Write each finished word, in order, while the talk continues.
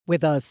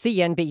With a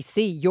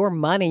CNBC Your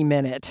Money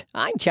Minute,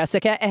 I'm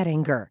Jessica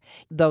Ettinger.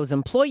 Those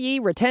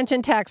employee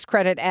retention tax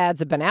credit ads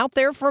have been out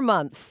there for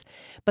months,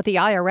 but the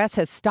IRS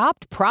has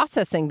stopped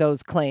processing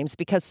those claims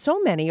because so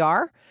many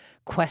are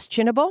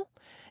questionable.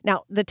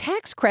 Now, the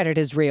tax credit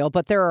is real,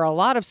 but there are a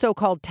lot of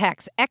so-called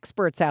tax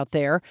experts out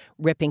there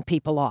ripping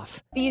people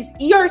off. These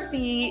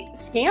ERC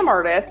scam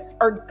artists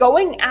are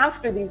going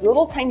after these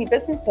little tiny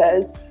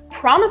businesses,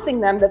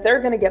 promising them that they're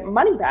going to get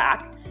money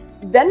back.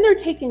 Then they're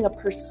taking a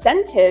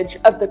percentage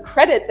of the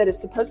credit that is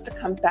supposed to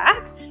come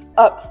back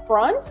up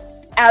front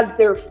as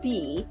their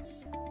fee,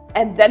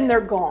 and then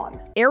they're gone.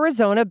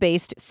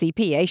 Arizona-based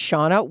CPA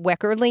Shauna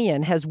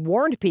Wecker-Leon has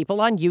warned people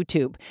on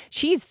YouTube.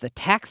 She's the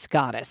tax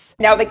goddess.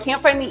 Now they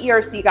can't find the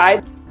ERC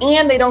guide,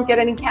 and they don't get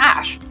any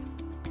cash.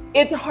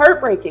 It's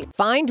heartbreaking.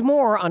 Find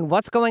more on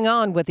what's going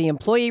on with the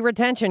employee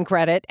retention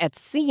credit at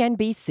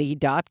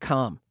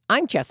CNBC.com.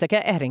 I'm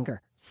Jessica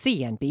Ettinger,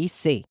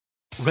 CNBC.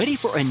 Ready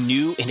for a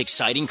new and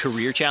exciting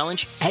career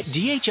challenge? At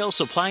DHL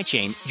Supply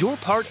Chain, you're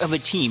part of a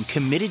team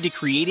committed to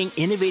creating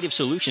innovative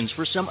solutions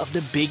for some of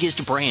the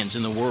biggest brands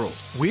in the world.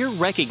 We're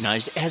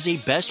recognized as a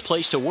best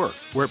place to work,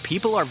 where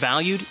people are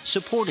valued,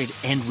 supported,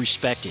 and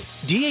respected.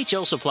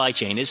 DHL Supply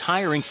Chain is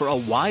hiring for a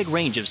wide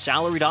range of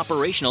salaried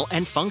operational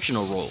and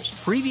functional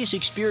roles. Previous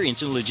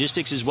experience in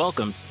logistics is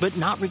welcome, but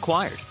not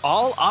required.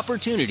 All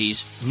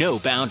opportunities, no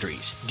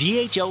boundaries.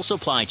 DHL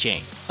Supply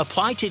Chain.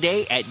 Apply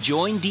today at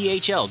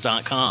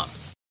joindhl.com.